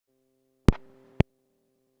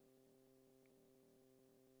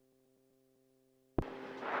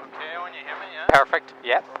perfect.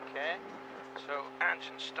 Yep. Okay. So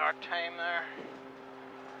engine start time there.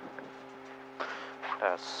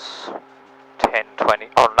 That's 10:20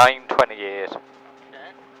 or 9:28. Okay.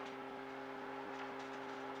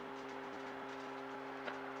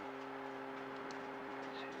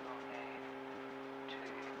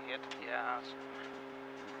 20828, yes.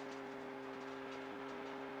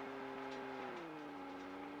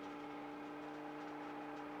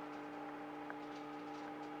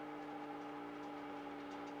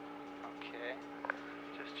 Okay.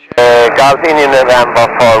 Just check. Golf Indian November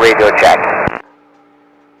for radio check.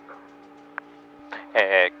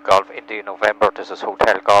 Golf India November, this is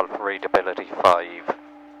Hotel Golf, readability 5.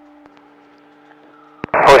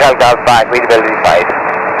 Hotel Golf 5, readability 5. Right,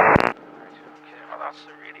 okay, well that's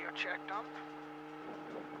the radio check done.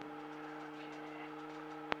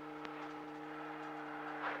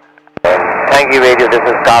 Thank you, radio. This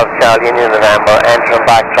is Golf Charlie Indian November, entering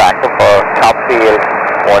backtrack for top field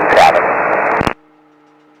 17.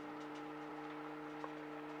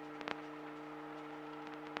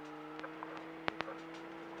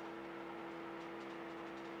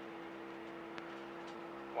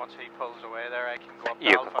 Once he pulls away there, I can go up to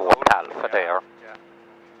You Alpha. can go up to Alpha Yeah, there. Yeah.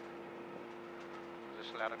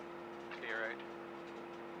 Just let it clear out.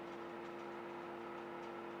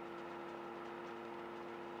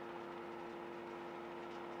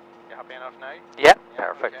 You happy enough now? Yeah, Yeah,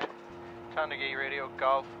 perfect. Okay. Tanagi radio,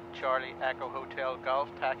 Golf, Charlie, Echo Hotel, Golf,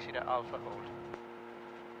 taxi to Alpha Hold.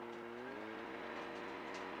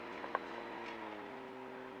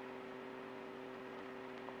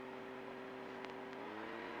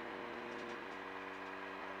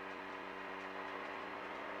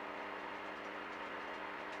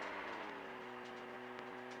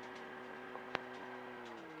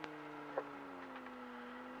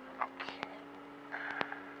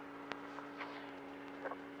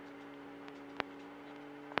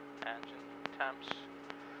 Engine temps.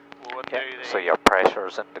 We'll do the, So your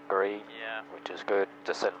pressure's in the green, yeah, which is good.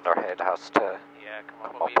 The cylinder head has to yeah,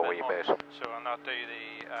 come come up up a wee more. bit. So I'll not do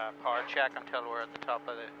the power check until we're at the top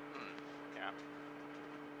of the. Yeah.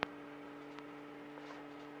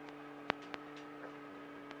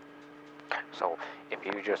 So if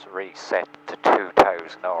you just reset to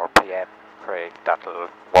 2000 RPM, Craig, that'll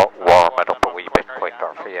warm it up a wee bit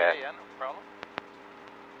quicker for you. Okay, yeah, no problem.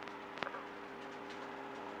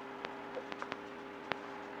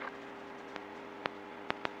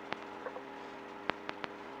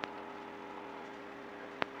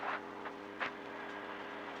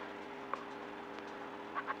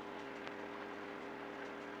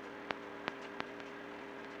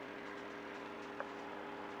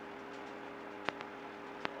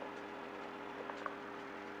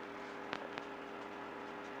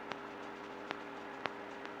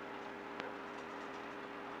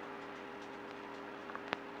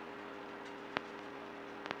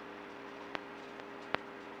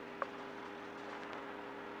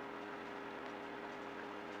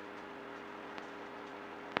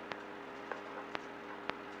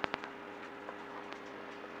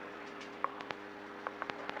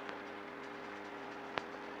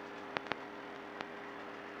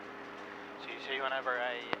 See, whenever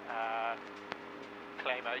I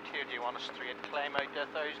climb out here, do you want a straight climb out to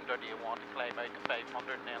 1000 or do you want to climb out to 500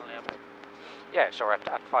 and then level? Yeah, sure, at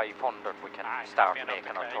 500 we can start happy enough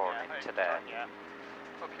making to our climb, turn yeah, into the... Yeah.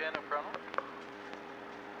 Okay, no problem.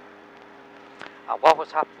 And what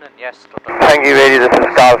was happening yesterday? Thank you, radio. This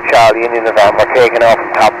is Golf Charlie Indian November, taking off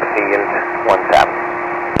top field 17.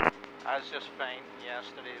 I was just fine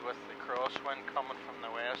yesterday with the crosswind coming from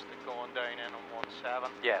the west and going down in on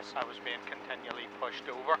 17. Yes. I was being continually pushed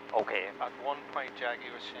over. Okay. At one point,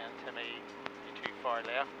 Jackie was saying to me, "You're too far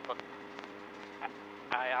left," but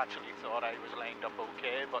I actually thought I was lined up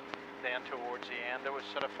okay. But then towards the end, I was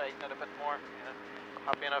sort of fighting it a bit more. Yeah.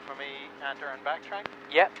 Happy enough for me enter and backtrack?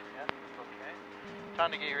 Yep. Yeah. Okay.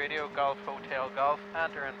 Tanagi radio, Golf Hotel Golf,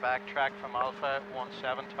 enter and backtrack from Alpha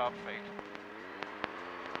 17 top field.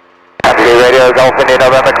 Radio, Golf India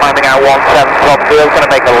November, climbing out 17 top field, going to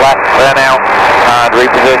make a left turn out and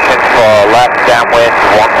reposition for left downwind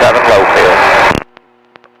 17 low field.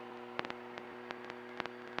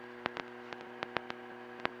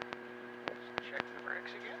 Check the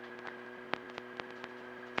brakes again.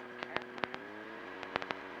 Okay.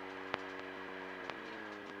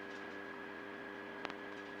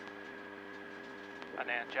 And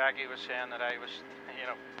then Jackie was saying that I was,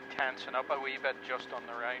 tensing up a wee bit just on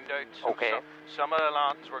the round out. So Okay. some of the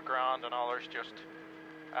landings were grand and others just,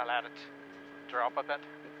 I let it drop a bit.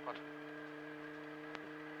 But,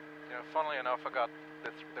 funnily enough, I got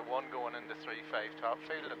the one going into 3-5 top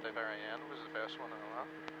field at the very end was the best one in a while.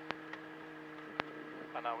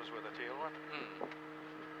 And that was with a tailwind.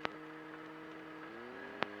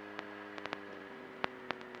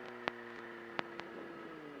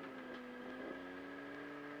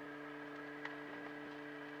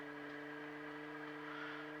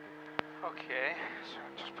 Okay, so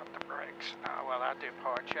just put the brakes. Well, I'll do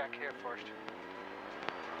power check here first.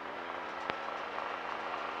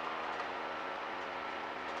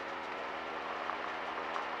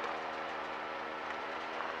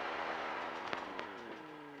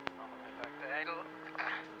 Back to idle.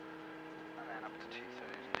 And then up to 2000.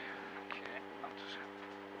 Okay, I'll just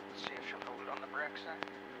see if she'll hold on the brakes now.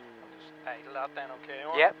 I'll just idle that then, okay?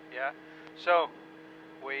 Yep. Yeah. So,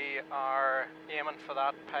 we are aiming for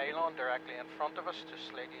that pylon directly in front of us,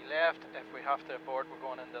 just slightly left. If we have to abort, we're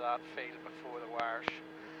going into that field before the wires.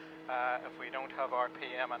 If we don't have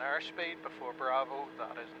RPM and airspeed before Bravo,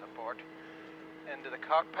 that is an abort. Into the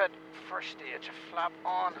cockpit, first stage of flap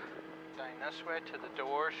on, down this way to the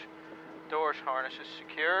doors. Doors harness is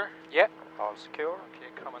secure. Yep, all secure.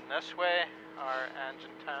 Okay, coming this way, our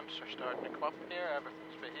engine temps are starting to come up here,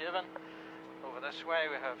 everything's behaving. Over this way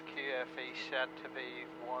we have QFE set to be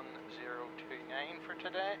 1029 for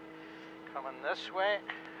today. Coming this way,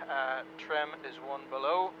 trim is 1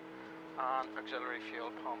 below and auxiliary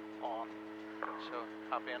fuel pump on. So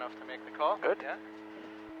happy enough to make the call. Good. Yeah.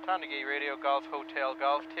 Tanagi radio Golf Hotel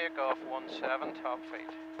Golf, take off 17 top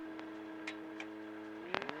feet.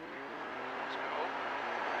 Let's go.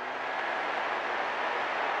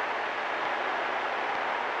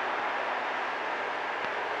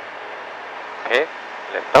 Okay,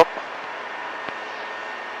 lift up.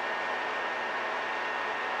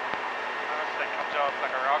 This thing comes off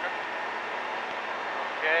like a rocket.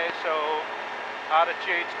 Okay, so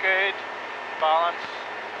attitude's good, balance,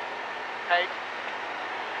 height.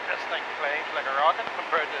 This thing climbs like a rocket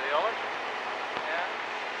compared to the others. Yeah.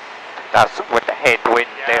 That's with the headwind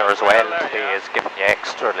there as well. There, Today is giving you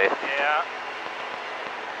extra lift. Yeah.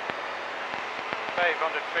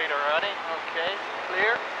 500 feet already. Okay,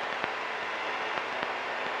 clear.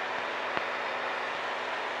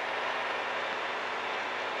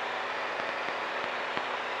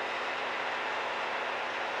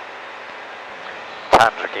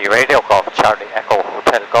 Tandragee radio Golf Charlie Echo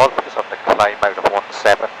Hotel Golf is on the climb out of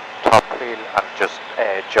 17 top field and just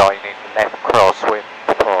joining left crosswind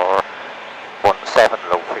for 17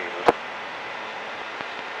 low field.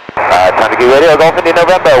 Tandragee radio Golf India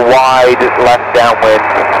November, wide left downwind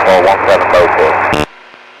for 17 low field.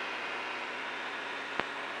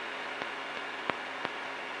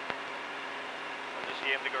 I'll just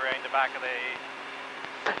aim to go around the back of the...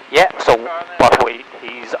 Yeah, so what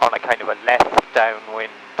he's on a kind of a left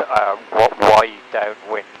downwind, wide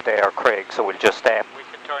downwind there, Craig, so we'll just... we can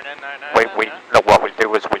turn in now. Look, what we'll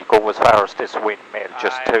do is we'll go as far as this windmill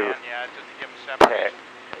just to just to give him separation.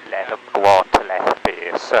 let him go on to left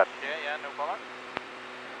base. And Yeah, no bother.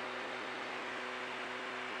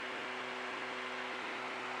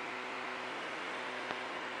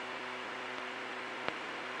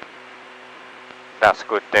 that's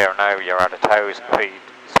good there now, you're at 1,000 feet,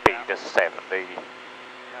 speed is 70. Yeah,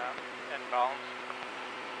 in balance.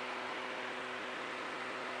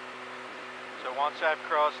 So once I've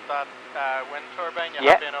crossed that wind turbine,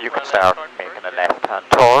 You can start making a left-hand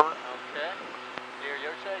turn. Okay. Clear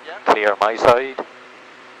your side, yeah? Clear my side.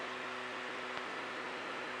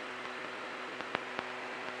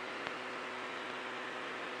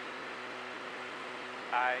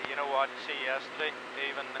 You know what, see yesterday,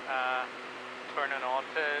 even turning on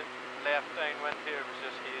to left downwind here was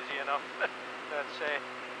just easy enough. Let's say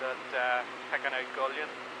that picking out Gullion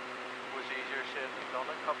was easier said than done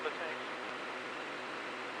a couple of times.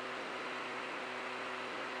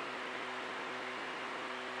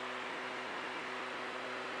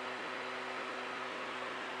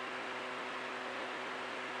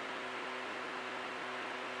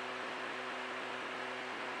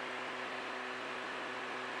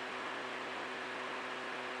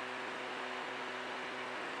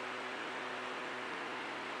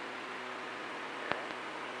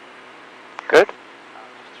 Good.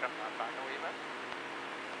 I'll just trim that back a wee bit.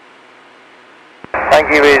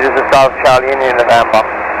 Thank you, this is South Charlie India November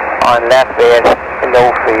on left base,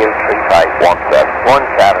 low field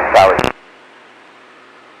 3517, sorry.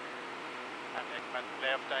 And make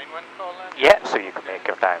left downwind call then? Yeah, so you can make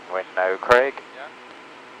your downwind now, Craig. Yeah.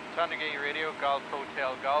 Tandragee radio, Golf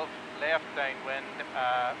Hotel Golf, left downwind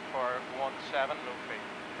for 17 low feet.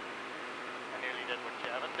 I nearly did what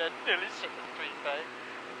Kevin did, nearly 635.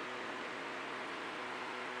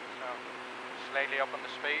 So, slightly up on the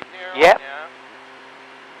speed here. Yep. Yeah.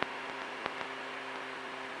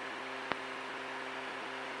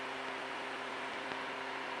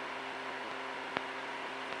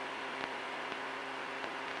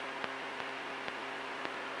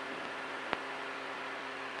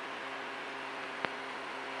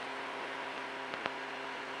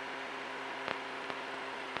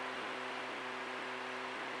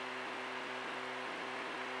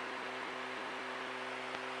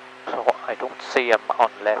 see him on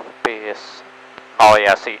left base. Oh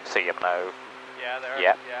yeah, see him now. Yeah, there.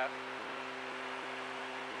 Yeah. Yeah.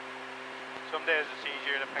 Some days it's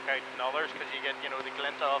easier to pick out than others because you get, you know, the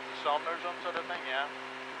glint of the sun or some sort of thing. Yeah.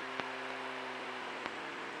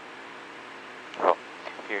 Oh,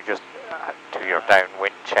 you just do your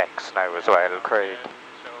downwind checks now as well, Craig.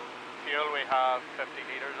 So fuel, we have 50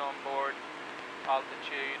 litres on board.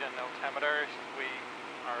 Altitude and altimeter we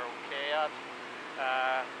are okay at.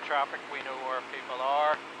 Traffic, we know where people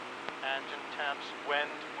are. Engine temps,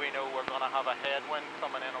 wind, we know we're going to have a headwind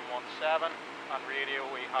coming in on 17. On radio,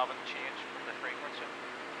 we haven't changed from the frequency.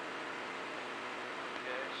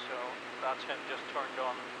 Okay, so that's him just turned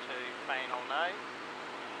on to final now.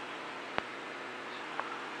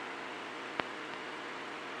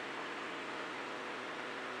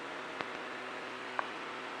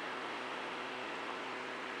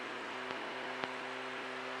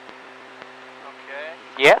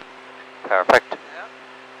 Okay. Yeah, perfect. Yeah.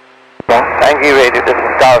 Thank you, Radio. This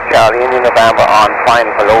is Golf Charlie, Indian November on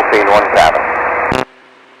final for low field 17.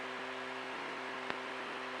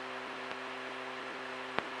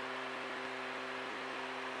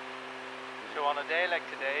 So on a day like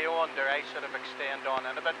today, Owen, do I sort of extend on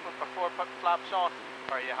in a bit before putting flaps on?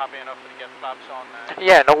 Or are you happy enough to get flaps on now?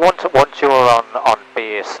 Yeah, no. Once you're on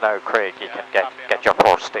base now, Craig, you Yeah, can get your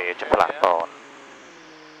first stage Okay, flap yeah. on.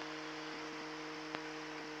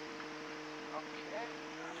 Okay,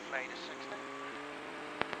 flight is 60.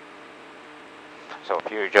 So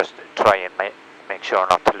if you just try and make sure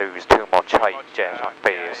not to lose too much height jet on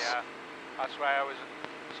base. Yeah. That's why I was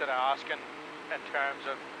sort of asking in terms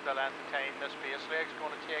of the length of time this base leg's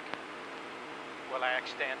going to take. Will I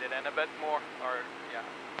extend it in a bit more, or yeah?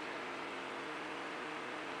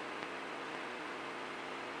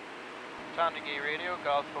 Tandy radio,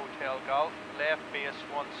 Golf Hotel Golf, left base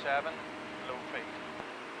 17, low field.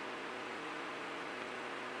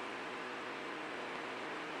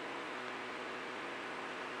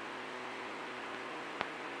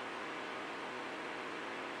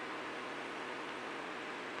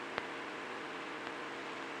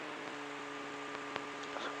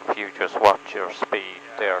 If you just watch your speed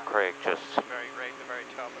there, Craig, just Very right, the very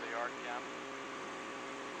top of the arc, yeah.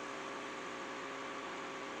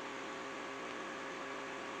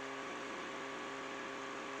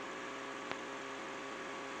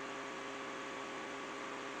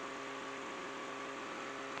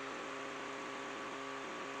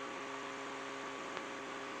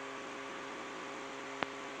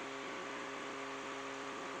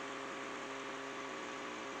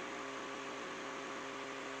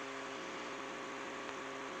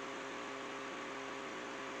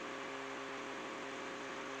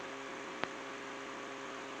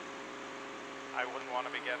 I wouldn't want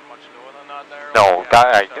to be getting much lower than that there. no. Yeah,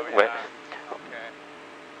 That so, well, yeah. Okay.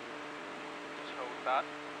 Just hold that.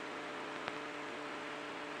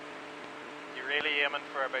 You're really aiming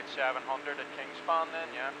for about 700 at Kingspan then,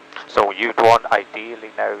 yeah? so you'd want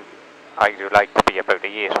ideally now. I'd like to be about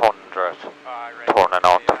the 800 Right. turning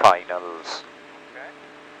on to Yeah. finals. Okay.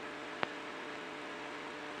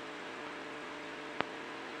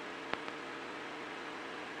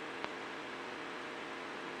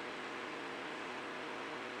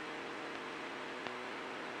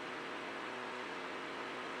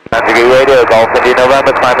 Tandy Radio, Golf Indian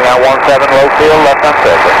November, climbing out 17 low field, left hand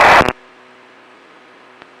circle.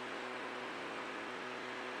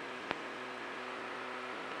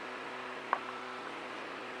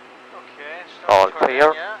 Okay, All start turning,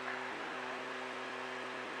 clear. yeah.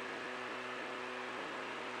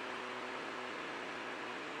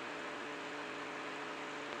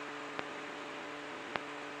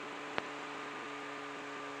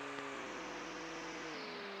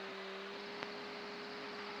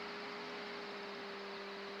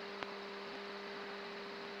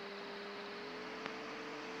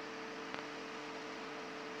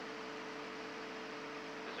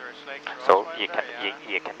 Is there a slight So crosswind you there? can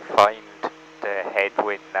Yeah. you can find the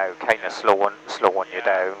headwind now, kind Yeah. of slowing you Yeah.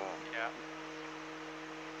 down. Yeah.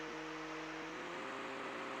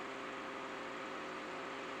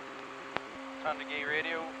 Tandy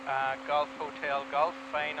radio, Golf Hotel Golf,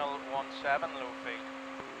 final 17, low field.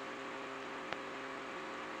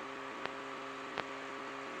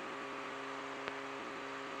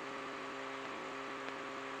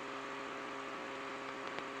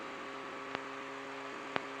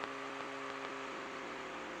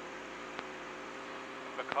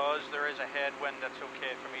 Because there is a headwind, that's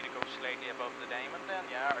okay for me to go slightly above the diamond then,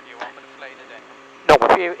 yeah? Or do you want me to fly the diamond? No,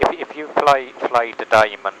 if you fly the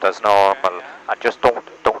diamond as normal, yeah. and just don't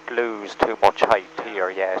lose too much height Yeah. here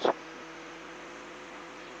yet. So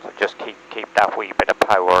just keep that wee bit of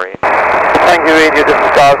power in. Thank you, radio. This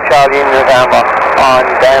is Golf Charlie in November on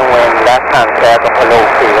downwind left-hand circle for low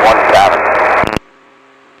field 17.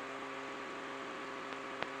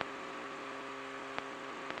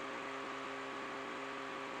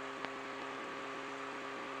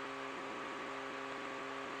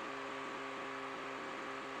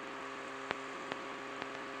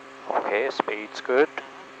 Okay, speed's good.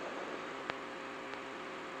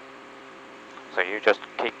 So you just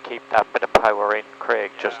keep that bit of power in,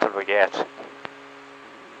 Craig, just till we get. Just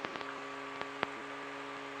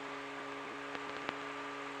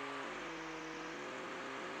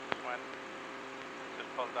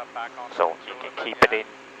pull that back on. So you can keep it in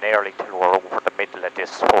nearly till we're over the middle of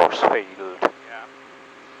this force field. Yeah.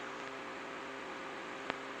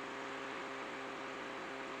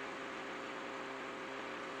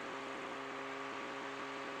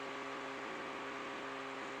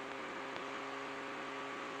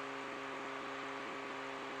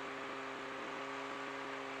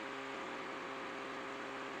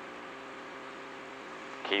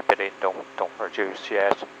 Keep it in, don't reduce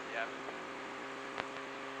yet. Yeah.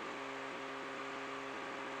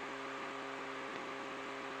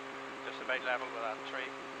 Just about level with that tree.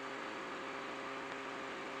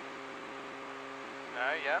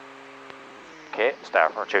 Now, yeah. Okay,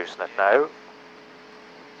 start reducing it now.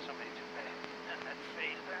 Somebody to in that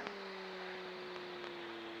field there.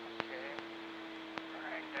 Okay.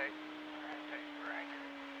 Right out.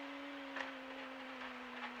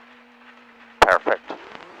 Perfect.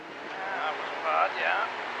 That was bad, yeah.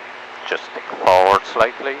 Just stick forward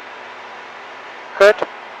slightly. Good.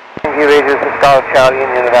 Thank you, radio. This is Golf Charlie in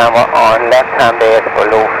November on left-hand base for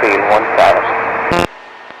low field 17.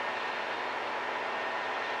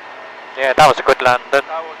 Yeah, that was a good landing. That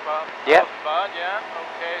was bad. Yeah. That was bad, yeah.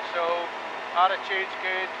 Okay, so attitude's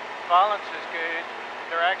good, balance is good,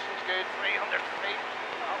 direction's good, 300 feet.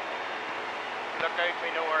 Look out,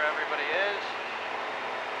 we know where everybody is.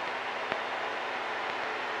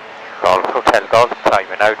 Golf Hotel Golf,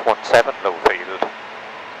 climbing out 17 low field.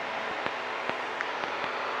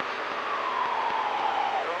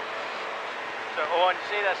 So, Owen, you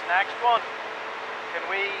see this next one? Can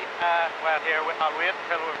we, well here, I'll wait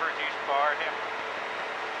until we've reduced power here.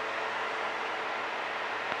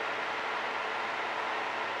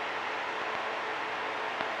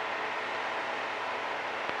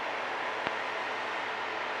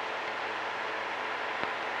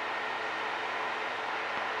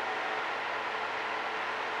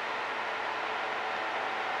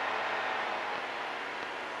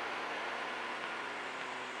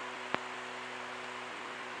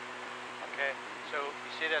 Okay, so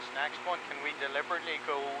you see this next one, can we deliberately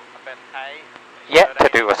go a bit high? Yeah, to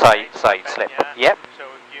do a side slip. Yeah. Yep. So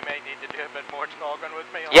you may need to do a bit more talking with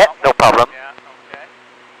me on Yep, that no one. problem. Yeah, okay.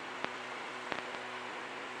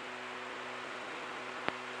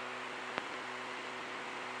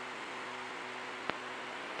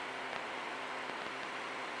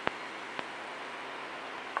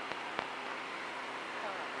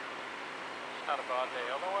 It's not a bad day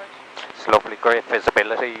otherwise. It's lovely, great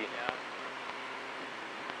visibility. Yeah.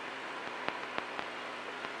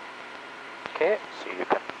 Okay, so you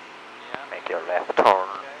can Yeah. make your left turn.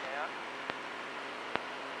 Okay, yeah.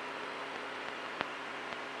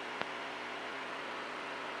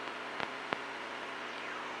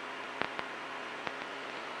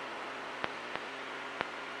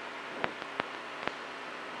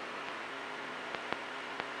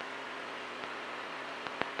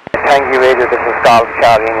 Thank you, radio. This is Golf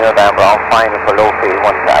Charlie in November on final for low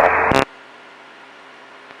field 17.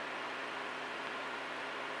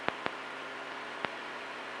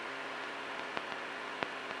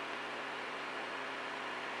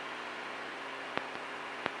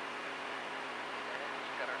 Let's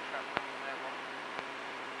get our trim level.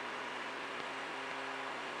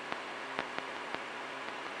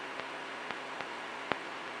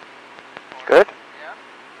 Good. Yeah.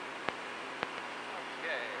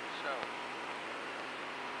 Okay, so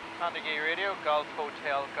Andy radio, Golf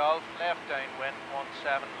Hotel Golf, left downwind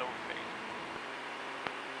 17 low feet.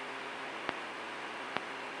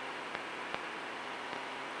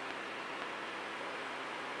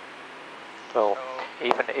 So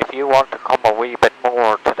even if you want to come a wee bit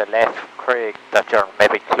more to the left, Craig, that you're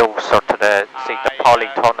maybe closer to the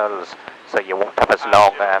polytunnels, so you won't have as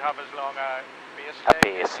long have as long a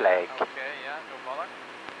base leg. Okay, yeah, no bother.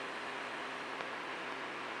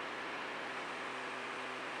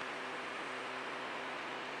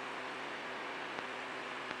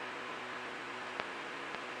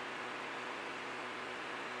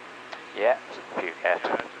 Yeah, if you get. Yeah,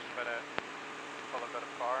 just pull a bit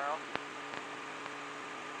of power on.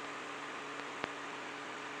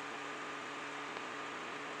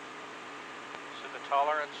 The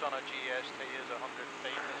tolerance on a GST is 100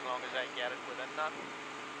 feet as long as I get it within that.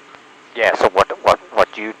 Yeah, so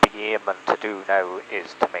what you'd be aiming to do now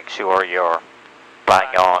is to make sure you're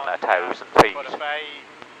bang on 1,000 feet. But if I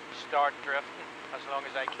start drifting, as long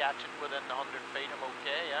as I catch it within 100 feet, I'm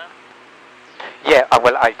okay, yeah? Yeah,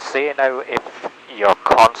 well, I'd say now if you're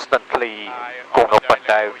constantly going up and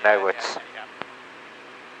down, now it's... Yeah.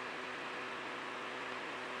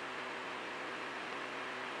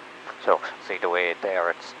 So, see the way there,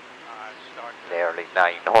 it's Start nearly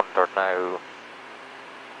 900 now.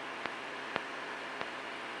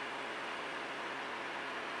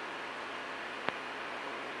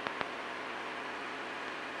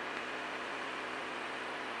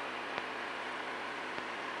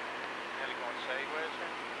 nearly going sideways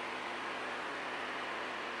here.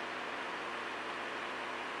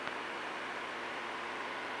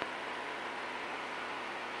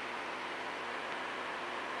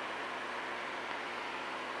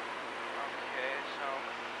 Okay, so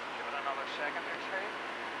give it another second or two.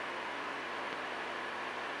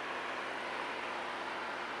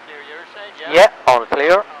 Clear your side, yeah? Yeah, all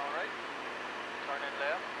clear. Alright. Turn in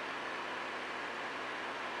left.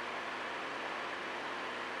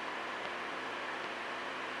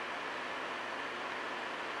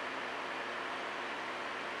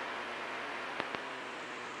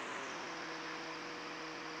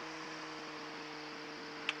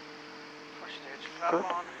 First stage flap Good.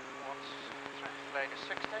 on. Once flag is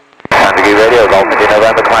 60. Sandy radio, Golf India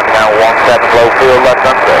November, climbing down 17, low field, left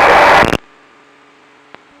uncertain.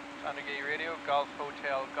 Sandy radio, Golf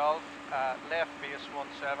Hotel Golf, left base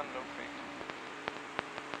 17, low feet.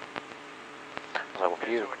 So if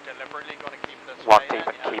you we're deliberately going to keep this want high to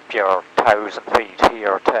even then, keep your 1,000 feet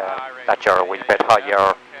here to right, that you're a wee bit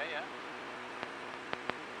higher. Okay, yeah.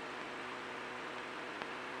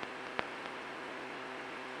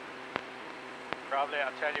 Probably,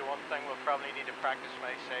 I'll tell you one thing, we'll probably need to practice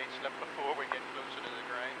my side slip before we get closer to the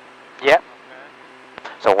ground. Yeah.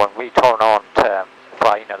 Okay. So when we turn on to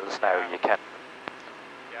finals now, you can...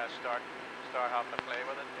 Yeah, start having to play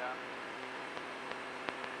with it, yeah.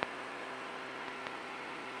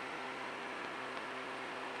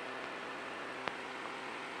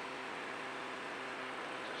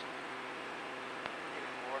 Just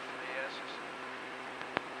even more for the S's.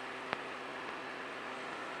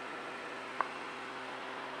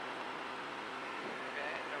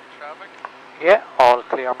 Okay, no traffic. Yeah, all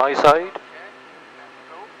clear my side. Okay,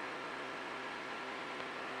 go.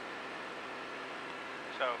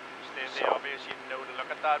 So, state the obvious, you know to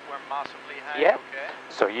look at that, we're massively high, Yeah. okay?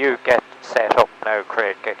 So you get set up now,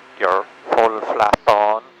 Craig, get your full flap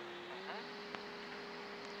on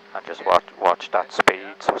and just watch that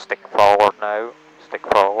speed. So stick forward now, stick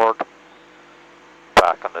forward,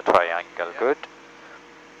 back on the triangle, good.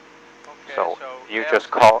 Okay, So you left just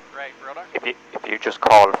stick, call, right rudder. if you just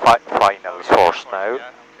call finals first now.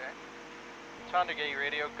 Yeah, okay. Tandagay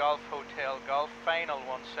radio, Golf Hotel Golf, final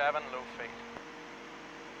 17, low feet.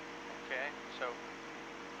 Okay, so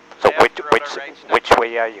left rudder, right stick. which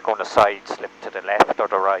way are you going to side slip, to the left or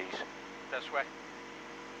the right? This way.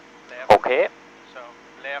 Left. Okay. So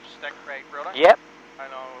left stick, right rudder. Yep. I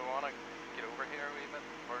know we want to get over here a wee bit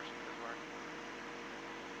first because we're...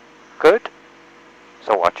 Good.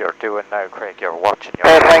 So what you're doing now, Craig, you're watching your...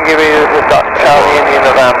 Thank you, we've got Charlie India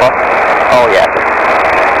November. Oh yeah.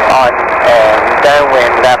 On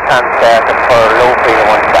downwind, left hand circuit for low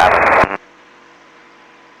field 17.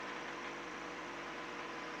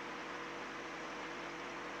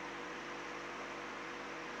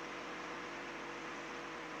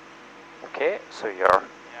 Okay, so you're...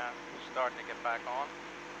 Yeah, starting to get back on.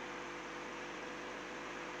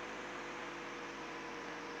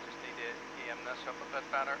 Just need to aim this up a bit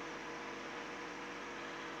better.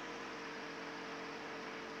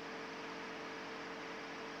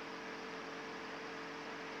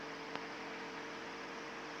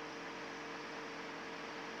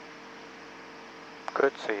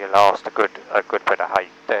 Good, so you lost a good bit of height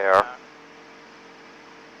there. Yeah.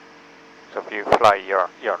 So if you fly your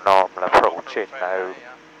normal approach in now. Yeah.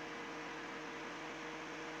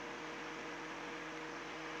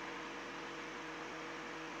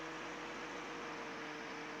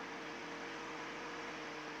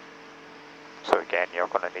 So again, you're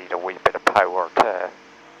going to need a wee bit of power to...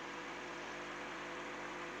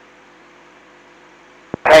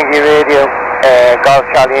 Thank you, radio. Golf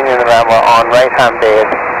Charlie India November on right hand base,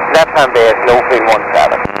 left hand base, low field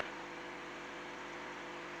 17.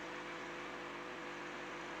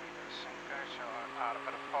 Sinker, so add a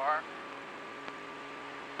bit of power.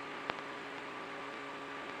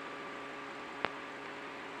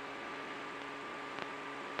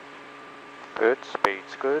 Good,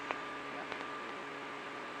 speed's good.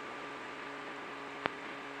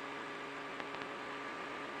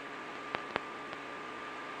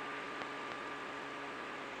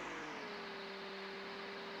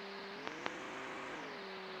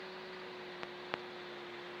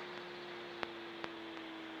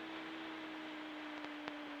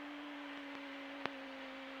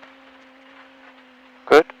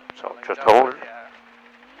 Good, so just hold.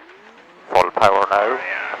 Full power now.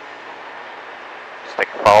 Stick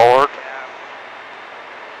forward.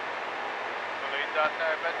 Believe that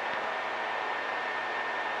now a bit.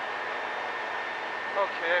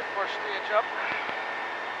 Okay, first stage up.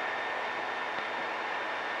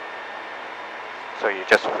 So you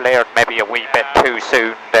just flared maybe a wee bit too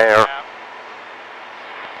soon there. Yeah.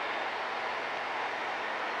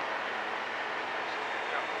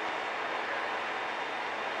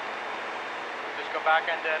 Just go back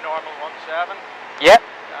into normal 17. Yep.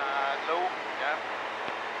 Low, yeah.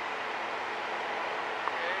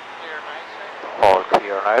 Okay, clear nicely. All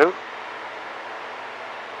clear now.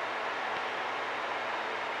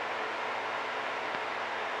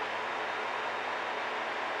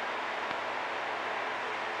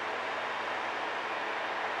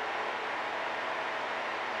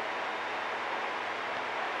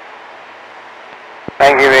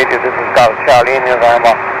 Thank you, Radio. This is Golf Charlie in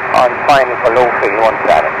November on final for low field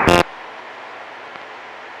 17.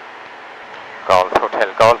 Golf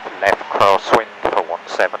Hotel Golf, left crosswind for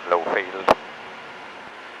 17 low field.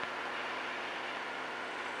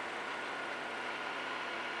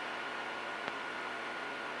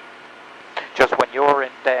 Just when you're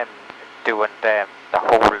in them, doing them, the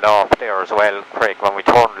whole off there as well, Craig, when we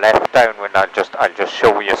turn left downwind, I'll just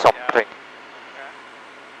show you something.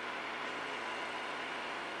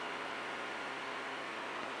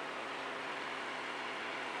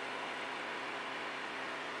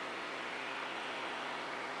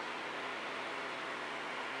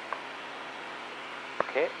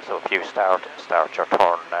 Okay, so if you start your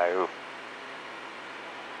turn now.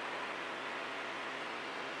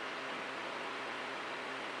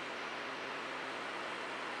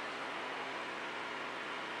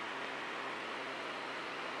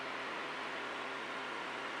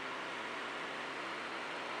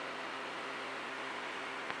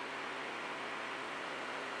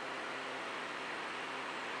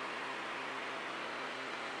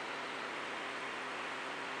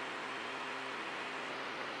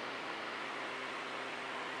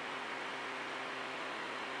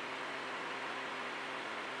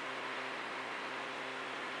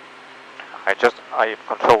 I have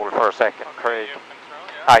control for a second, Okay, Craig. you have control,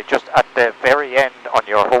 yeah. I just, at the very end on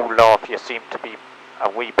your hold off, you seem to be a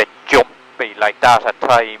wee bit jumpy like that at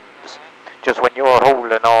times. Just when you're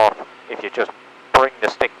holding off, if you just bring the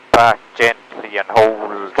stick back gently and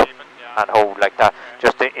hold, Keep it, yeah. and hold like that,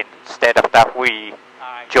 just instead of that wee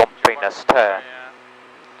Aye, jumpiness to, yeah.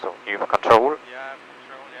 so you have control. Yeah,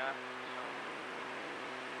 control, yeah.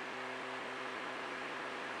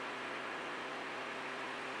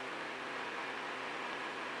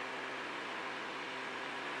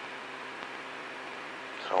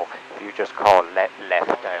 So if you just call left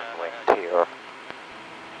downwind here.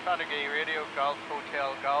 Carnegie Radio, Golf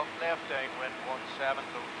Hotel Golf, left downwind 17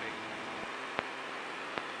 low field.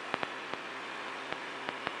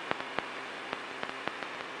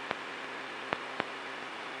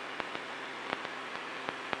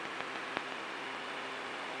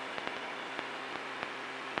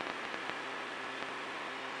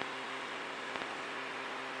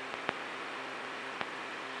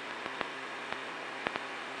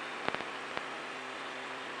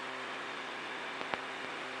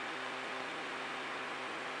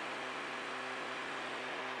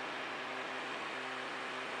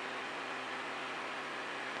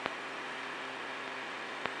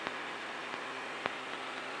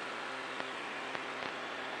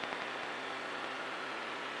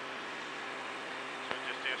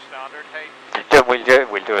 Standard height. Then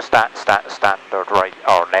we'll do a standard right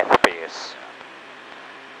or left base.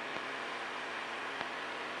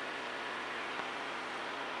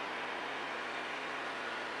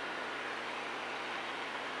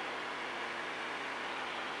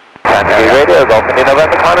 Sandy Radio, Golf India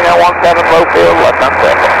November, climbing out 17 low field, left hand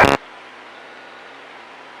circle.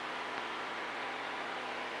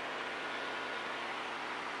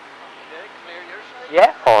 Okay, clear your side.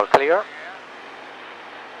 Yeah, all clear.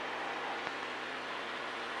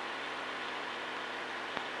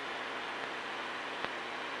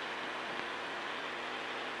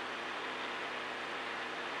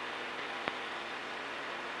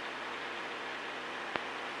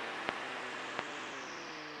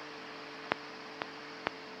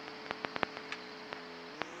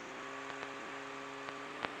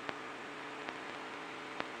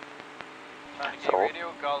 Sound So,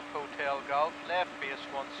 radio, Golf Hotel Golf, left base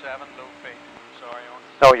 17, low feet. Sorry, on.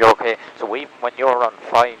 no, you're okay. So even when you're on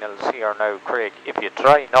finals here now, Craig, if you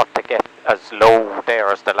try not to get as low there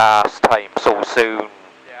as the last time so soon,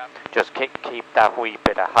 Yeah. just keep that wee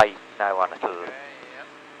bit of height now and it'll... Okay, yeah.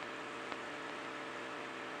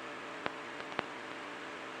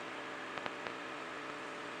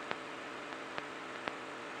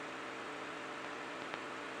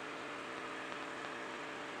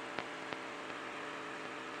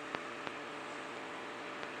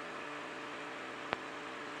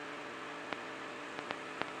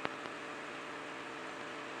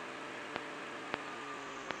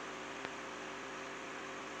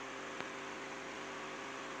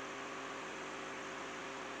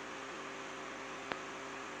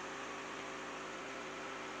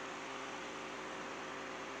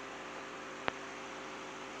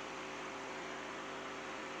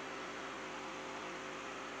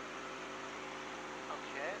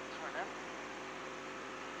 Okay, turn in.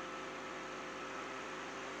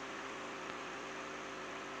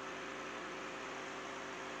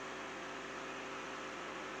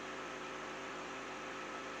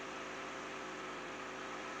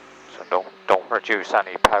 So don't reduce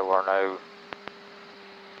any power now.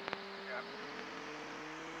 Yeah.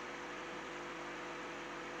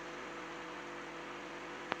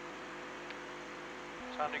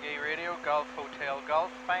 Sandegate radio, Golf Hotel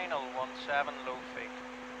Golf, final 17, low feet.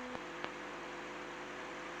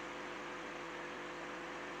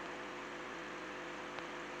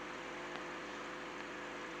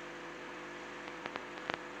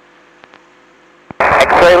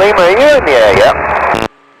 X-ray Lima, are you in the air? Yeah.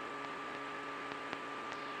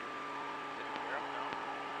 Didn't hear him, no.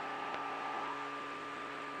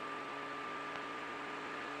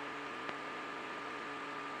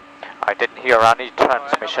 I didn't hear any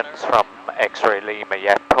transmissions from X-ray Lima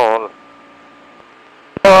yet, Paul.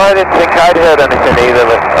 No, I didn't think I'd heard anything either,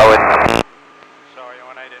 but I would... Sorry,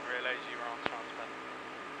 Owen, I didn't realise you were on transmit.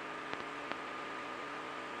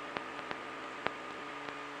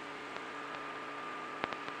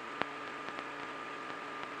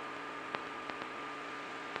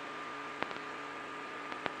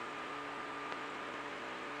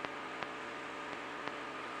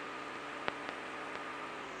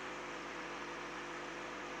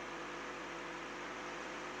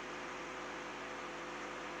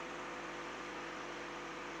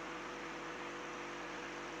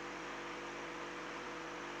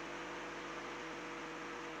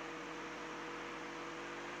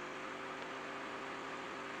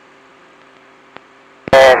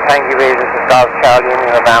 Thank you, this is Golf Charlie in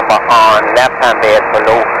November on left-hand base for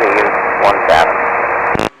low field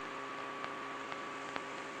 17.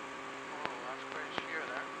 Oh, that's quite sheer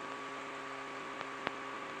there.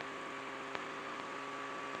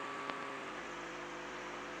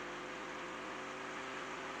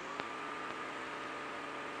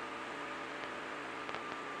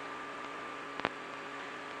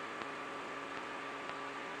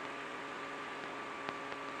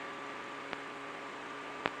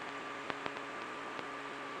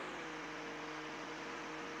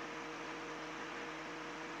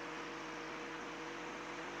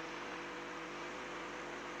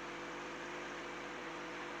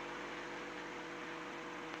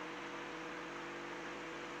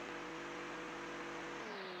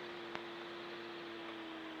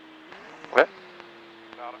 Okay.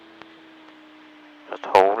 Got it. Just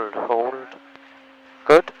hold.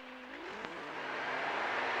 Good. Okay.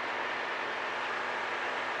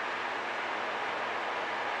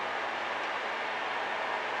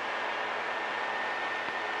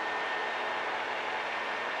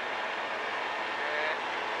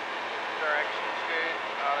 Direction's good,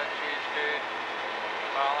 attitude's good,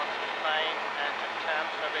 balance is fine, engine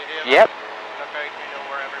temps are behaving. Yep. Look out, we know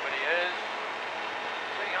where everybody is.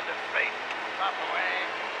 300 feet, top away.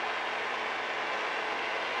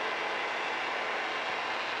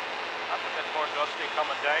 That's a bit more gusty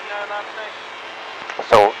coming down now, that's nice.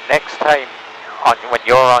 So next time, when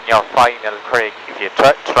you're on your final, Craig, if you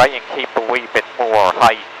try and keep a wee bit more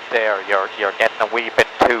height there, you're getting a wee bit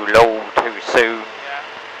too low too soon. Yeah.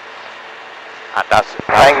 And that's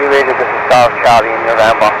Thank you, this is Golf Charlie in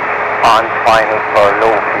November on final for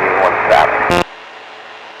low field 17.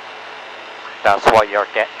 That's why you're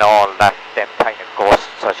getting all them kind of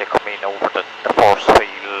gusts as you come in over the force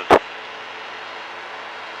field.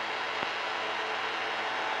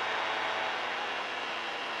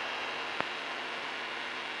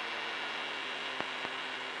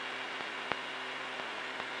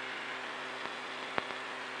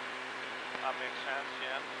 That makes sense,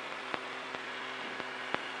 yeah.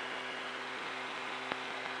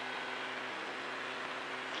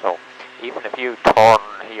 even if you turn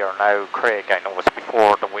here now, Craig, I know it's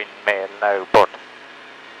before the windmill now, but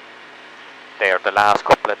there the last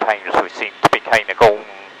couple of times we seem to be kind of going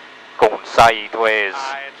sideways.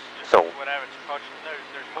 It's So whatever it's pushing.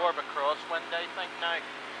 There's more of a crosswind, I think, now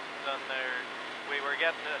than there. We were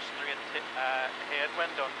getting a straight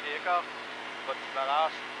headwind on takeoff, but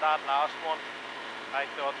that last one, I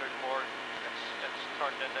thought there's more. It's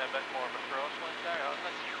turned into a bit more of a crosswind there, hasn't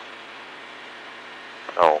it?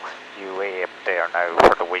 no, you aim there now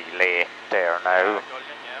for the wee lake there now. Gullion,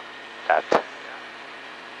 yeah.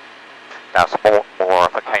 That's more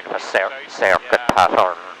of a kind of a circuit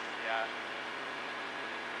pattern. Yeah.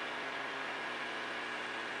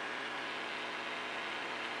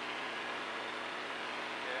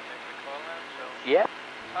 Make the call now, so. Yep.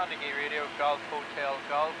 Carnegie Radio, Golf Hotel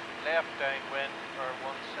Golf, left downwind for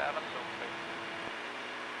 17, low 2.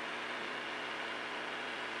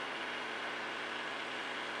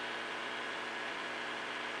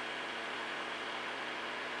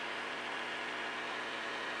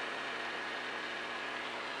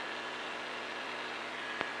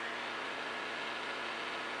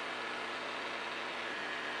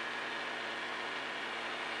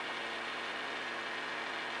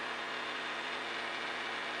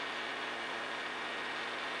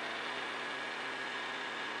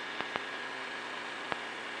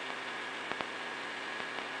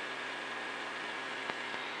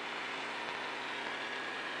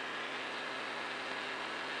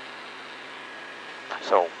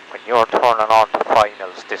 So when you're turning on to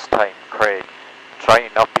finals this time, Craig, try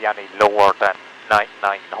not be any lower than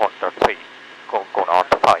 900 feet going on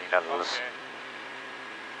to finals. Okay.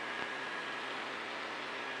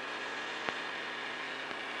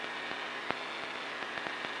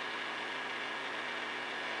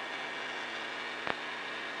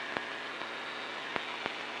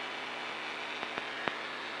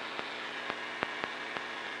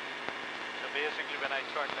 Basically, when I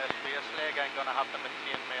turn this base leg, I'm going to have to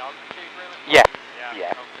maintain my altitude, really? Yeah.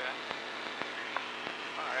 Yeah. Okay.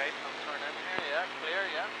 Alright, I'll turn in here. Yeah, clear,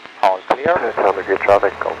 yeah. All clear. Carnegie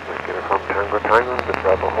traffic, Golf Uniform Tango Tango, the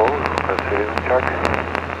Bravo Hole, proceeding with charge.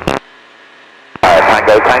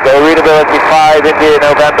 Tango, readability 5, India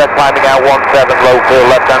November, climbing out 17 low field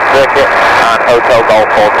left hand circuit, and Hotel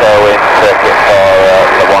Golf Auto in circuit for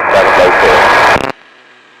the 17 low field.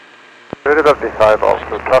 Readability 5,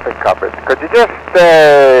 also traffic coverage. Could you just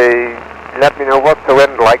let me know what's the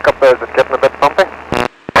wind like up there? Is it getting a bit bumpy?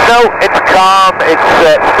 No, it's calm, it's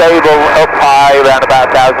stable, up high, around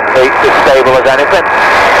about 1,000 feet, as stable as anything.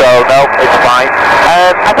 So no, it's fine.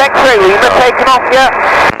 I think Lima taken off yet?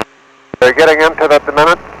 Are you getting into that at the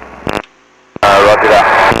minute? Roger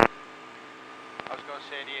that. I was going to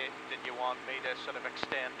say, did you want me to sort of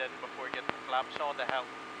extend in before getting the flaps on to help?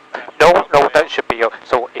 No, that should be.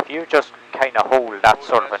 So if you just kind of hold that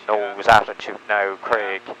sort of a nose attitude now,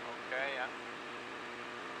 Craig. Okay, yeah.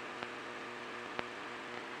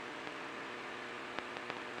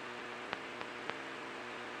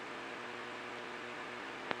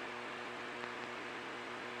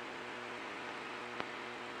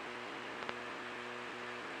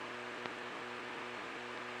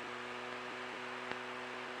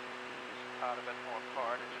 Add a bit more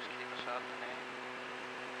power to just keep us out the name.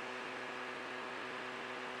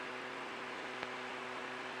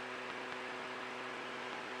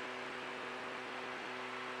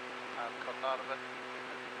 And cut out of it.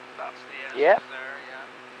 That's the S Yeah. there, yeah.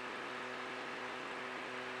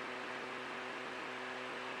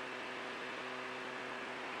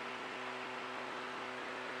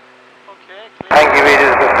 Okay, clear. Thank you,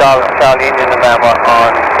 readers of Charlie Indian November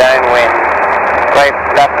on downwind. Right,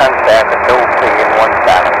 left hand circuit, low field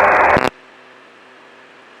 17.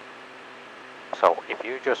 So if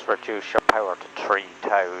you just reduce your power to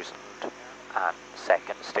 3,000 and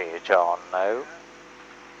second stage on now.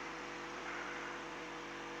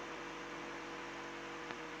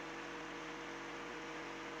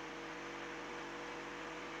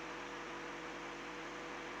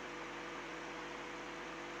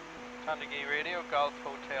 Carnegie Radio, Golf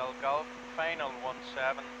Hotel Golf, final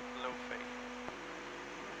 17, low fee.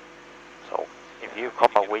 So if you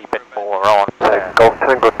come a wee bit more on Golf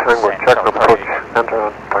Tango Tango, check Centre approach, Craig. enter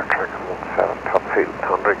on start track 17, top field,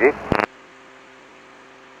 Carnegie.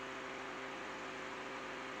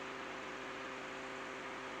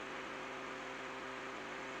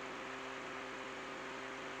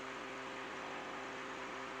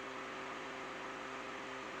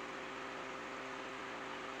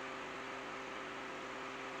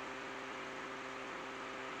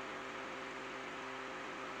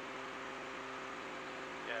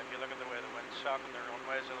 Yeah, if you look at the way the wind's shocking the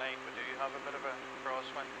runways aligned, we do have a bit of a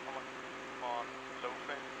crosswind coming. I'm on low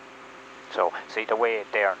field. So see the way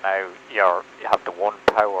there now, you have the 1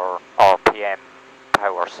 power RPM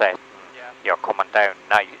power set. Yeah. You're coming down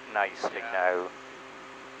nicely now.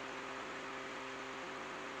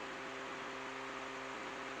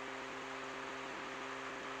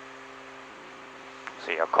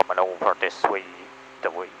 So you're coming over this way, the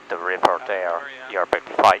river there. You're about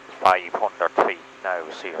 500 feet now,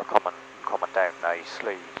 so you're coming down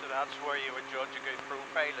nicely. So that's where you would judge a good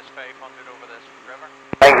profile is 500 over this river.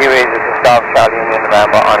 Thank you, this is Golf Charlie in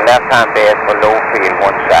November on left-hand base for low field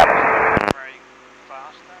 17. Very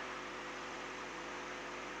fast there.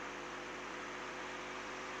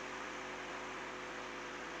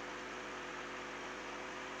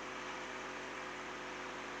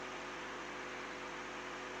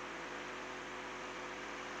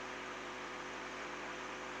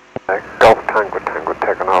 Golf Tango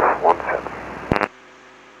taken off 17.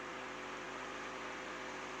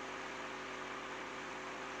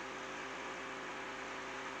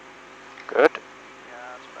 Good. Yeah,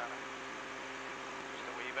 that's better. Just a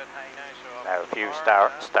wee bit high now, so Now if you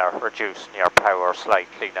start reducing your power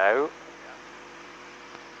slightly now.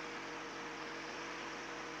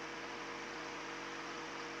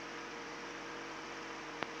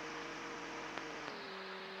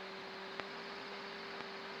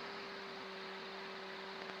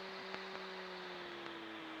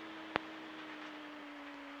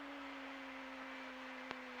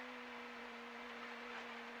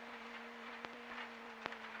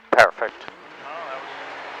 Perfect. Oh,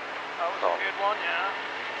 that was a good one, yeah.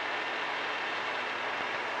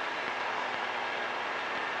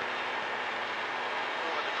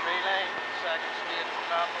 Over the tree line, second stage was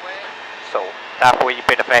out the way. So that wee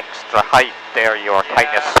bit of extra height there, you're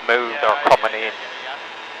kind of smoother coming in. Yeah,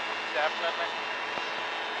 definitely.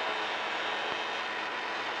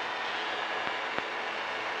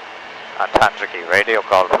 And Tandragee Radio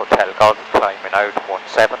Golf Hotel Golf climbing out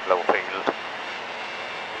 17 low field.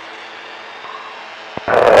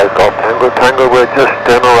 Golf Tango, we're just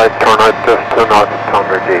in a right turn out just to north of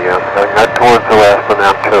Tandragee, and head towards the west and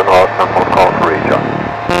then to the north, and we'll call for region.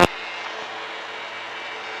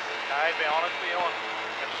 I'll be honest with you,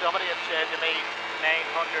 if somebody had said to me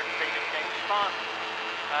 900 feet of Kingspan,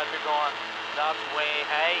 I'd be going, that's way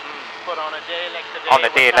high. But on a day like today, On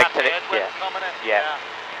a day like today, coming in, yeah.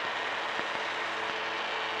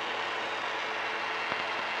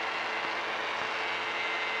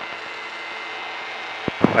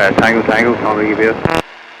 Tango, Tandragee base.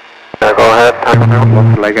 Yeah, go ahead, Tango.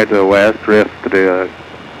 Looks like out to the west, drift to do a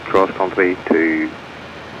cross country to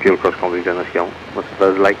dual cross country in this young. What's the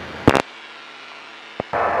viz like?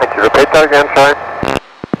 Could you repeat that again, sorry?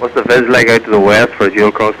 What's the viz like out to the west for a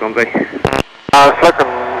dual cross country? It's looking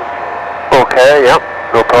okay, yeah,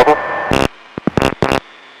 no problem.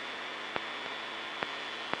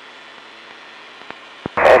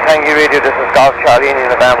 Thank you, Radio, this is Golf Charlie in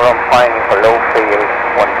November, I'm finding for low field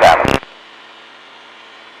 17.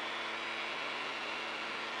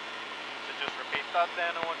 So just repeat that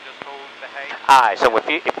then, Owen, just hold the height. Aye, so if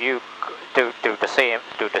you do the same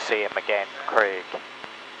again, Craig.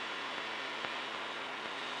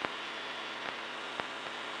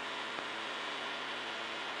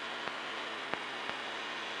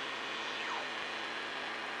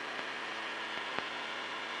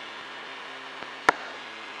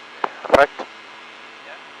 Perfect.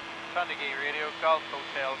 Yeah. Tandragee Radio, Golf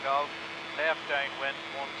Hotel Golf, left downwind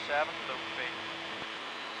 17, low field.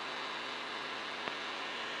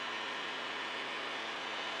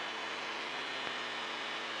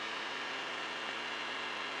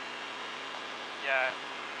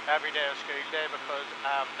 Yeah, every day is school day because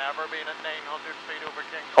I've never been at 900 feet over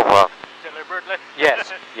Kingspan. Over. Deliberately.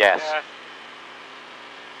 Yes, yes. Yeah.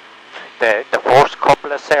 The first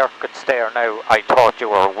couple of circuits there now, I thought you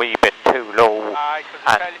were a wee bit too low, Aye,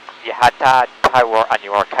 'cause and you had to add power, and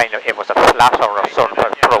you were kind of, it was a flatter sort of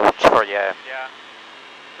approach for you. Yeah,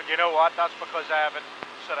 but you know what, that's because I have it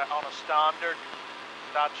sort of on a standard,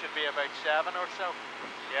 that should be about 7 or so.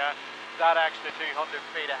 Yeah, that extra 200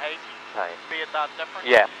 feet of height, Right. be it that different?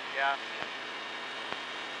 Yeah. Yeah.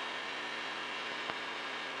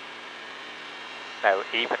 Now,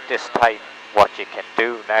 even this time, what you can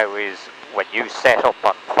do now is, when you set up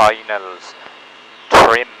on finals,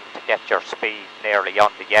 trim to get your speed nearly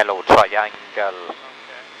on the yellow triangle. Okay.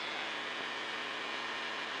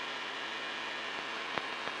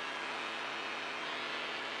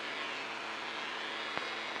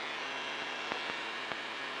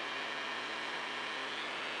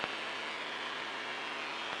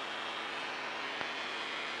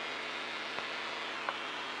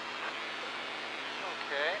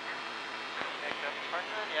 Okay. Make that turn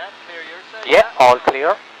then, yeah, clear your side. All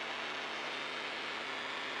clear.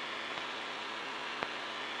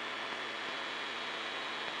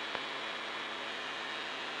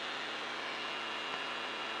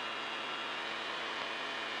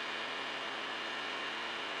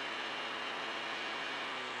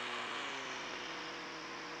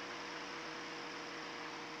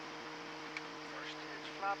 First stage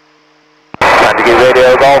flap. Sandy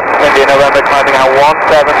Radio Golf, India November climbing out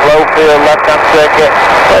 17 low field, left hand circuit.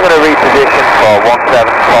 We're going to reposition for 17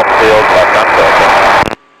 top field, left hand circuit.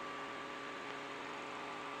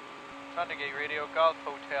 Sandy Radio Golf,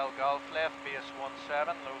 Hotel Golf, left base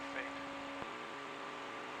 17, low feet.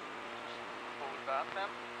 Just hold that then.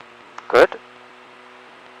 Good.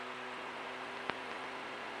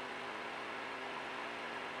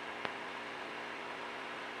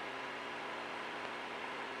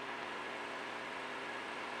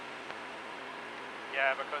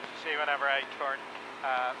 Yeah, because you see, whenever I turned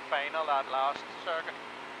final that last circuit,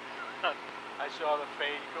 I saw the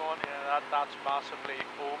field going, that's massively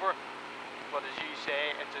over. But as you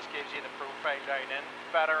say, it just gives you the profile down in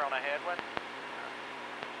better on a headwind.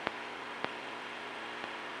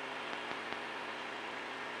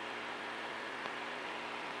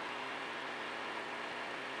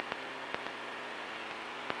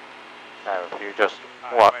 Now if you just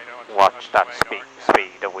Right, watch that right speed, north, yeah.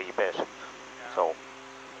 speed a wee bit. Yeah. So,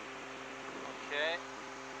 Okay.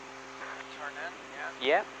 Turn in, yeah.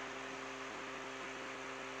 yeah.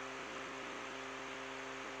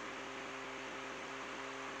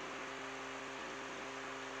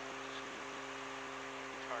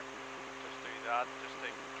 Turn. Just do that, just to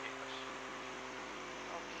keep us.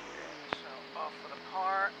 Okay, so off with the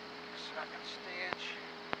power. Second stage.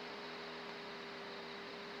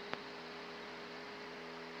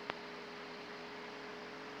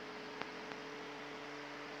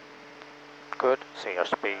 Good. See your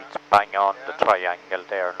speeds bang on the triangle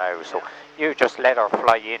there now. So you just let her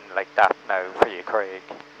fly in like that now for you, Craig.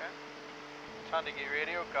 Okay. Sandy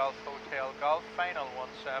Radio, Golf Hotel Golf, final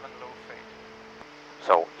 17, low feet.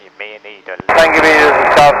 So you may need a Thank you, meters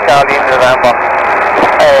of South Charlie in November.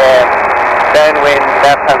 Downwind,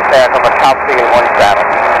 left hand circle, the top field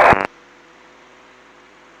 17.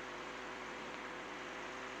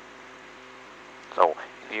 So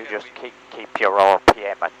if you just keep your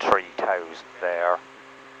RPM at 3000 there.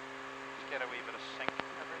 Just get a wee bit of sync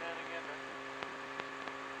every now and again. Right?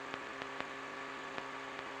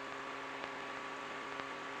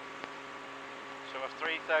 So if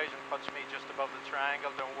 3000 puts me just above the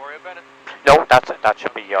triangle, don't worry about it. No, that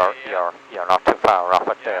should be your yeah. you're not too far off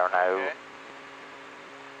it Yeah, there now. okay.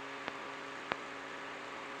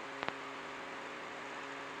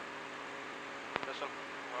 This'll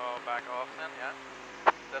back off then,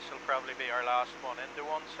 yeah. This'll probably be our last one into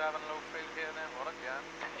 17 low field here then, won't it?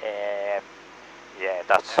 Yeah. Yeah,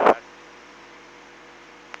 that's Yeah.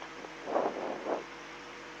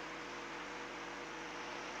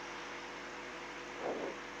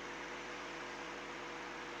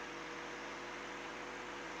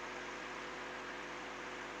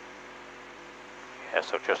 yeah,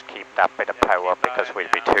 so just keep that bit of Yeah, power keep that because in, we'll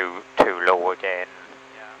yeah. be too low again.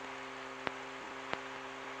 Yeah.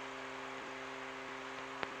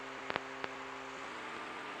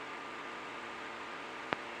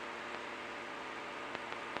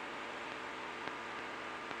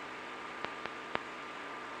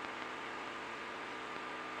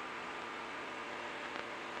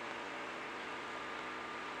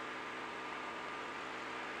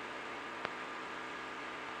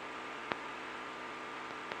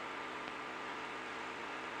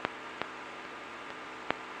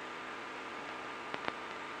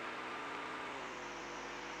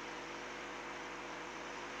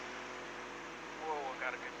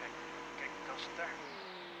 Got a good big dust there.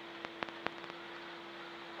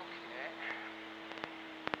 Okay.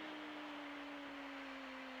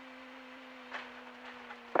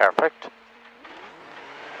 Perfect.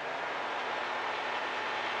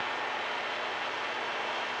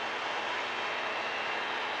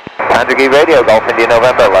 Sandy Radio Golf, India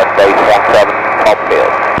November, left base 17 top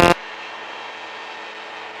field.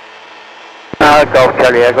 Golf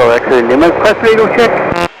Charlie Echo X-ray Lima, press radio check.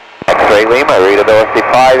 X-ray Lima, readability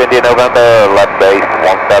 5, India November, left base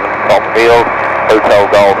 17 top field. Hotel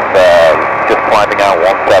Golf, just climbing out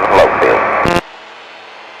 17 low field.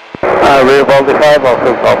 Readability 5,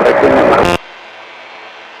 also Golf X-ray Lima.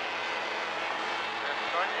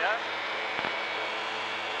 Yeah.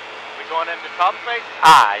 We going into top base?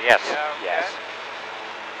 Ah, yes, Yeah, okay. yes.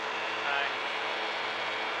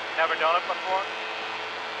 Never done it before?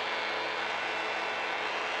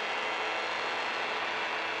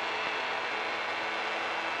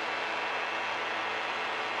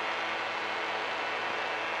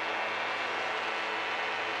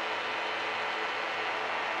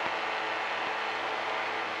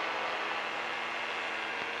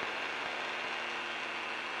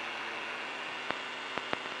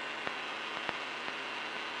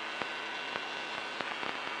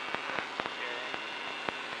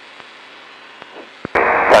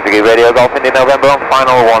 Navigate radio Golf India November on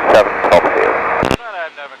final 17 top field. Well,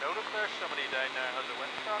 I've never noticed there's somebody down there has a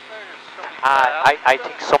windsock there. There's somebody I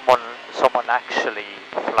think someone actually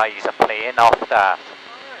flies a plane off that.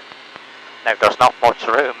 Now there's not much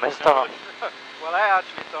room, is there? Well, I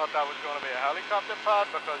actually thought that was going to be a helicopter pad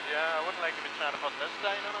because, yeah, I wouldn't like to be trying to put this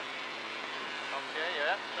down on it. Okay,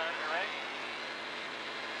 yeah, certainly right.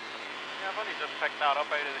 Yeah, I've only just picked that up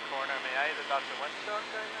out of the corner of my eye that that's a windsock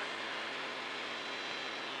down there.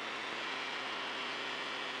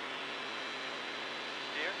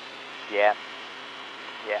 Dear? Yeah.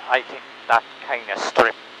 Yeah, I think that kind of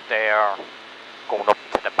strip there, going up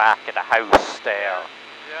to the back of the house there,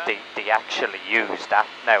 Yeah. they actually use that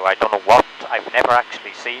now. I don't know what, I've never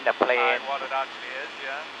actually seen a plane. What it actually is,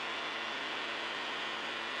 yeah.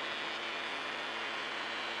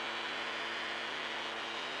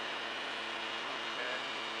 Okay.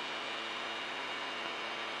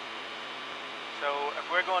 So if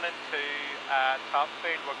we're going into top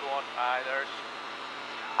field, we're going, there's,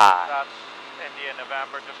 that's India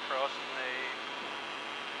November just crossing the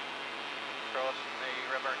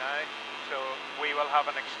river now. So we will have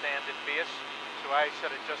an extended base. So I should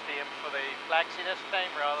have just aimed for the flexi this time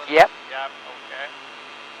rather than... Yep. Yep, okay.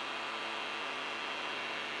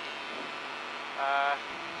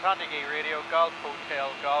 Tandige radio, Golf Hotel,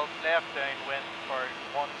 Golf, left downwind for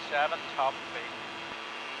 17 top feet.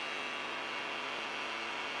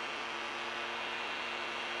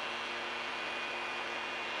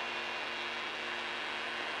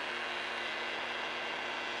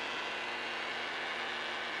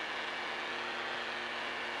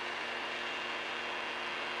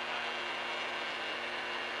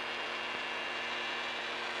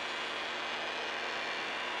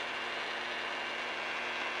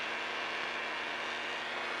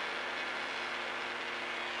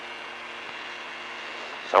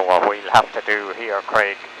 So what we'll have to do here,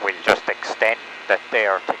 Craig, we'll just extend it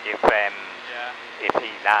there to give him, if he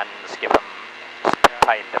lands, give him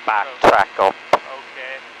time to backtrack up.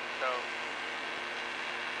 Okay, so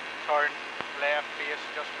turn left base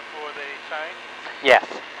just before the town? Yes,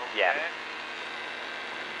 Okay. yeah.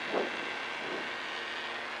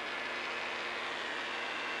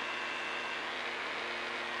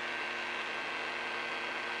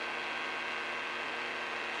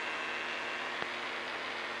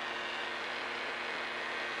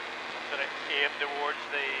 Aim towards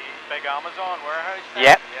the big Amazon warehouse then?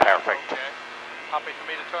 Yep, Yeah, perfect. Okay. Happy for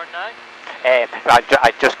me to turn now?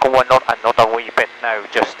 I just go another wee bit now,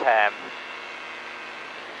 just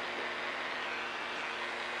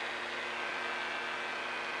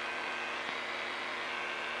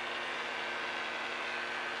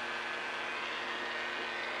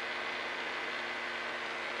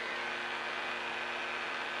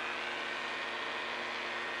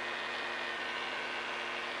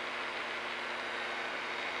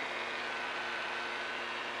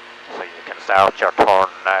so you can start your turn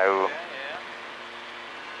now. Yeah.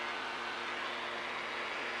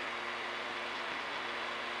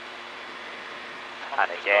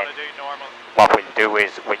 And again, Do normal. what we'll do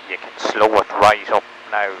is you can slow it right up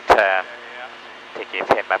now to give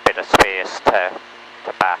him a bit of space to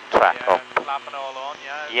backtrack up. Flapping all on,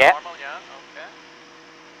 Yeah. Normal, yeah, okay.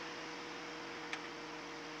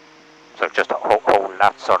 So just hold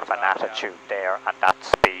that sort of an attitude there and that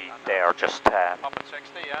speed there, just Up at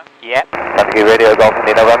 60, yeah. yeah. Navigate radio Golf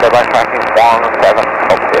India November backtracking 17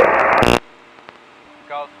 top field.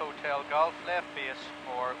 Golf Hotel, Golf, left base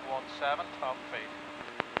for 17 top feet.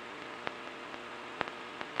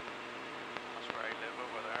 That's where I live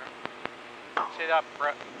over there. See that,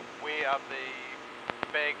 we have the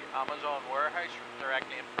big Amazon warehouse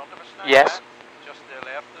directly in front of us now? Yes. Yeah? Just to the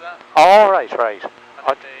left of that. All right. And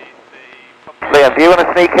Liam, do you want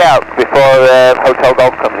to sneak out before Hotel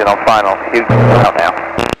Golf comes in on final? You out now.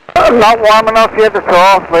 Not warm enough yet at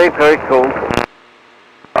all, very, very cold.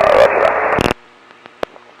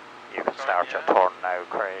 You can start your turn now,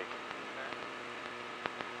 Craig.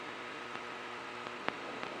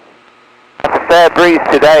 A fair breeze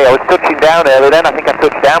today. I was touching down earlier then. I think I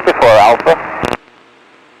touched down before Alpha.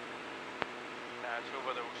 It's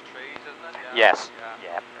over those trees, isn't it? Yes.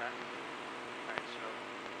 Yeah. Right,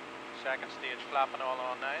 so second stage flapping all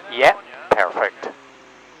on now then? Yeah, Yeah, perfect. Okay.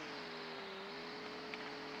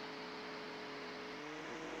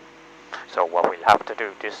 So what we'll have to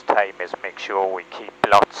do this time is make sure we keep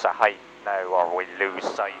lots of height now, or we lose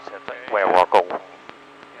sight of where we're going. Yeah.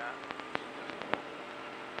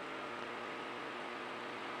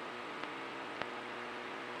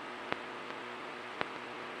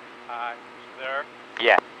 There.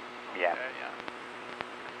 Yeah. Okay, yeah.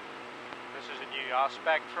 This is a new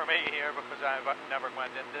spec for me here because I've never went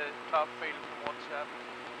into top field from 17.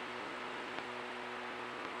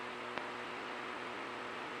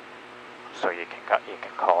 So you can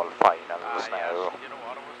call finals now. Yes. You know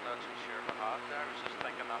what? I wasn't too sure about that. I was just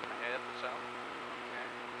thinking that in my head myself. Okay.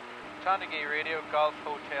 Tanagi Radio Golf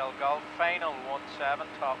Hotel Golf Final 17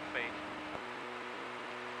 top feed.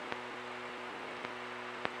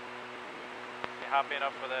 You happy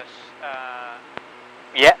enough with this?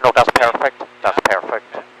 Yeah, no, that's perfect. That's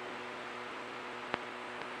perfect. Okay.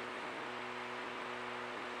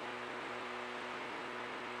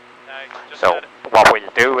 So what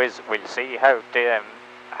we'll do is we'll see how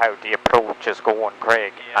the approach is going,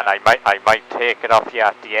 Craig, Yeah. and I might take it off you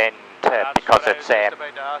at the end because it's it's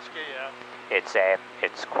about to ask you, yeah.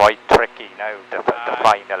 it's quite tricky now the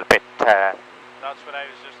final bit. That's what I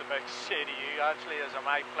was just about to say to you. Actually, is am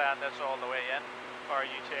I playing this all the way in, or are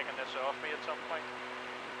you taking this off me at some point?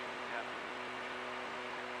 Yeah.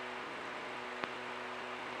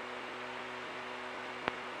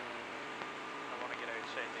 I want to get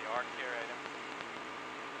outside the arc here, Adam.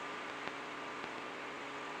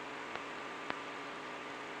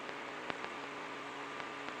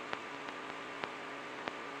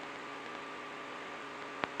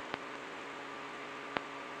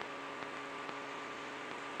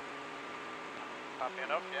 Happy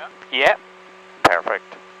enough, yeah? Yeah,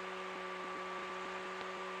 perfect.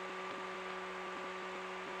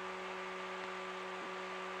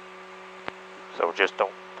 So just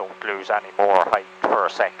don't lose any more height for a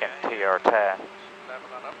second here to. Level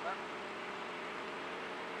that up then.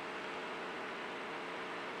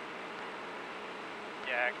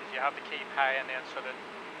 Yeah, because you have to keep high and then sort of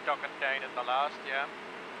duck it down at the last, yeah.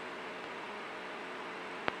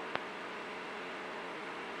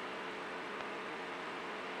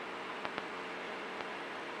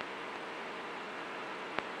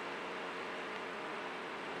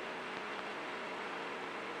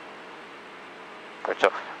 Good,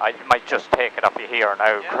 so I might just take it off you here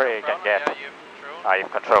now, Yeah, Craig, no and get. Yeah, you have control. I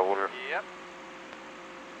have control. Yep.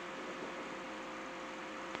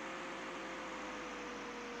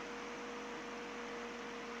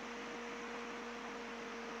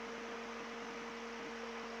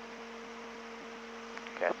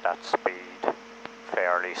 Get that speed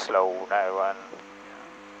fairly slow now and.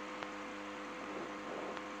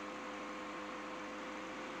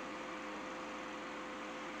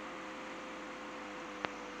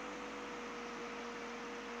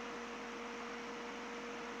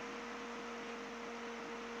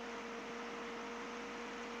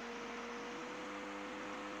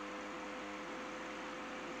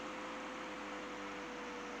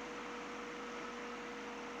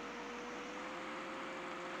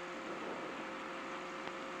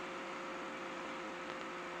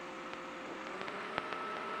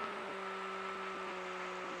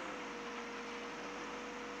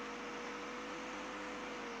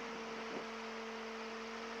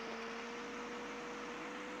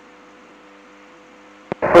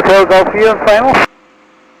 Hotel Golf View and final?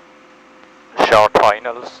 Short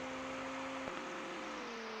finals.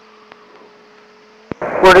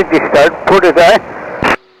 Where did you start? Portadown?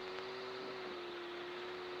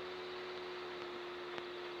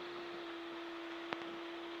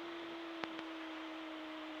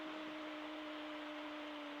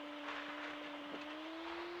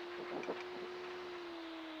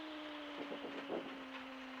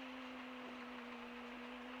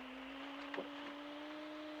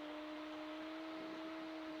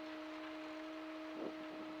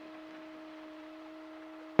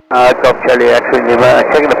 Golf Charlie X-Ray Lima,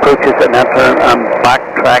 checking approaches and entering and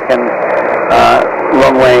backtracking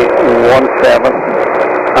runway 17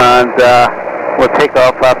 and we'll take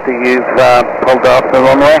off after you've pulled off the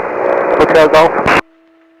runway. Hotel Golf?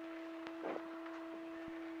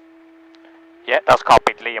 Yeah, that's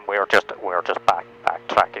copied, Liam. We're just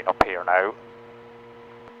backtracking up here now.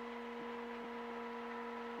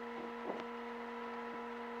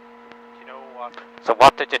 Do you know what? So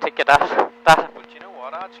what did you think of that? Well, do you know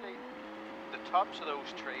what, actually? The tops of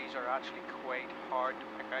those trees are actually quite hard to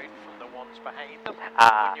pick out from the ones behind them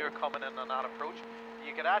when you're coming in on that approach.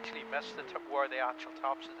 You could actually miss where the actual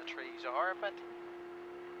tops of the trees are a bit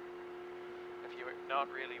if you're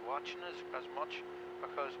not really watching as much,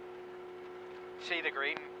 because see the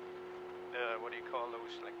green, what do you call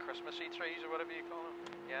those, like Christmassy trees or whatever you call them?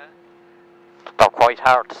 Yeah. They're quite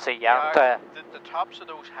hard to see, aren't they? The tops of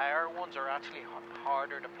those higher ones are actually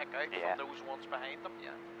harder to pick out from those ones behind them,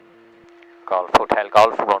 yeah. Golf Hotel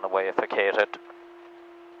Golf runaway vacated.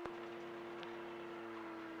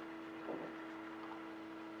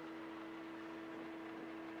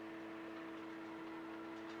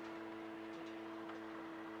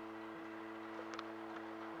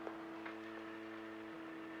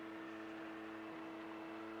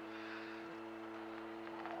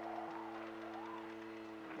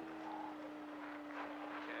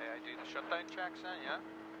 shutdown checks then, yeah?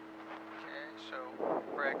 Okay, so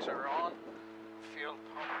brakes are on, fuel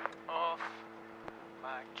pump off,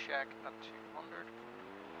 mag check at 200.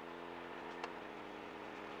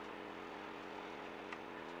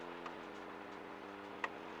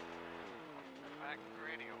 Mag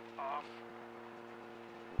radio off.